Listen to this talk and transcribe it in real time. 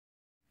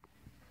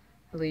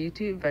Hello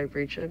YouTube,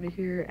 Vibrate over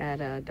here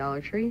at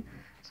Dollar Tree.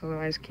 So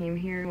otherwise came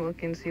here to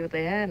look and see what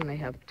they had, and they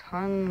have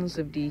tons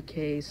of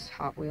Diecast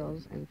Hot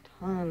Wheels and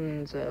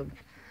tons of,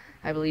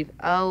 I believe,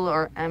 L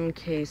or M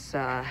case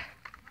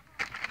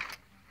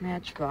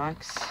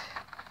Matchbox.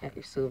 Got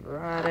your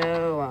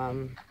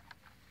Silverado,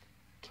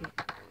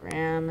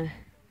 Ram,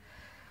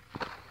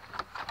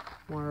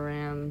 more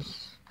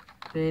Rams,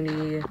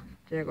 Vinny,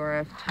 Jaguar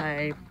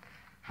F-Type,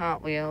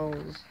 Hot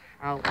Wheels,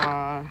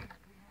 Outlaw,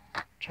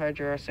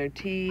 Charger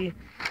SOT,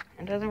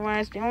 and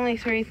otherwise the only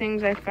three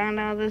things I found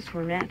out of this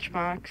were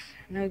Matchbox,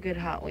 no good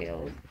Hot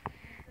Wheels.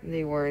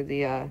 They were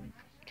the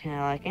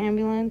Cadillac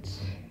Ambulance,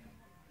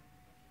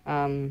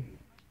 Langley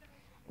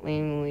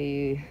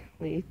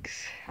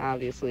Leaks,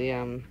 obviously,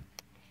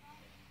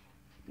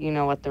 you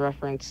know what the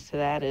reference to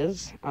that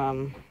is,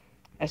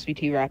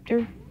 SVT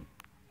Raptor,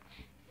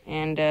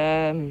 and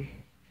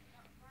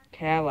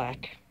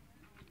Cadillac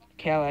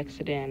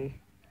Sedan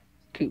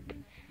Coupe.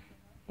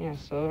 Yeah,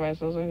 so otherwise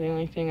those are the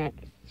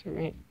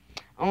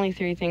only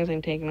three things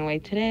I'm taking away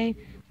today.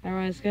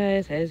 Otherwise,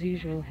 guys, as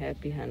usual,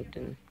 happy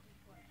hunting.